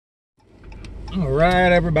All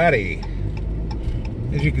right, everybody.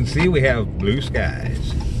 As you can see, we have blue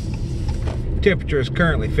skies. Temperature is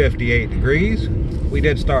currently 58 degrees. We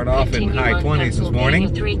did start off in high 20s this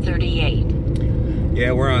morning. 338.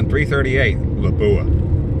 Yeah, we're on 338, Lapua.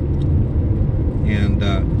 And,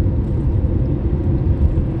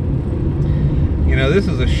 you know, this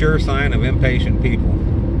is a sure sign of impatient people.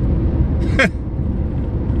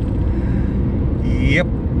 Yep.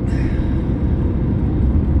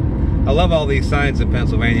 I love all these signs in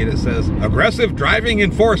Pennsylvania that says, aggressive driving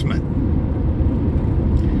enforcement.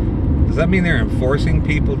 Does that mean they're enforcing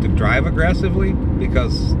people to drive aggressively?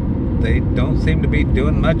 Because they don't seem to be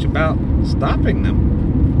doing much about stopping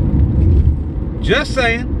them. Just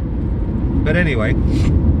saying. But anyway,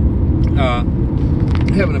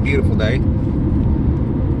 having a beautiful day.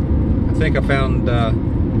 I think I found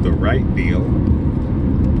the right deal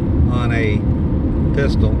on a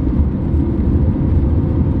pistol.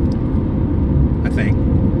 I think.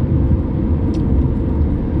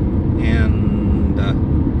 And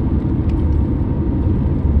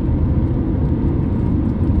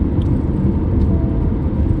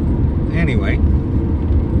anyway,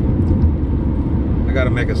 I gotta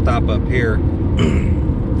make a stop up here.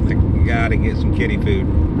 I gotta get some kitty food,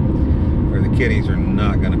 or the kitties are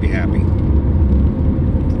not gonna be happy.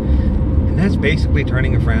 And that's basically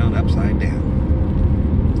turning a frown upside down.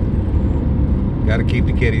 Gotta keep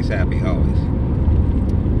the kitties happy always.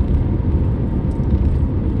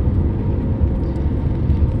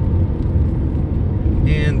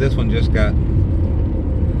 And this one just got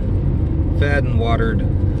fed and watered.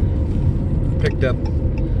 Picked up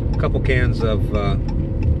a couple cans of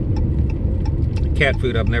cat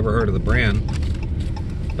food. I've never heard of the brand,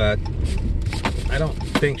 but I don't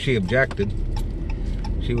think she objected.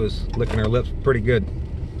 She was licking her lips pretty good,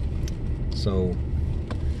 so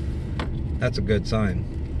that's a good sign.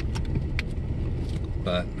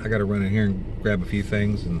 But I gotta run in here and grab a few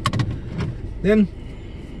things, and then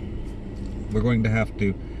we're going to have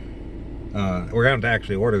to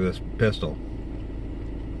actually order this pistol.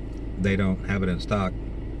 They don't have it in stock,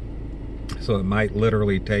 so it might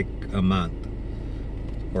literally take a month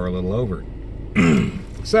or a little over.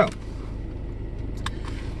 So,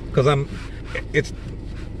 because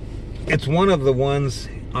it's one of the ones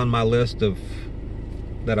on my list of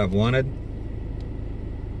that I've wanted.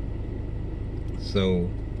 So,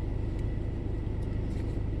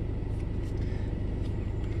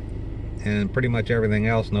 and pretty much everything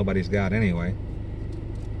else nobody's got anyway.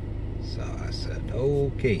 So I said,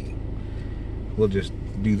 okay, we'll just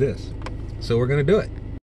do this. So we're gonna do it.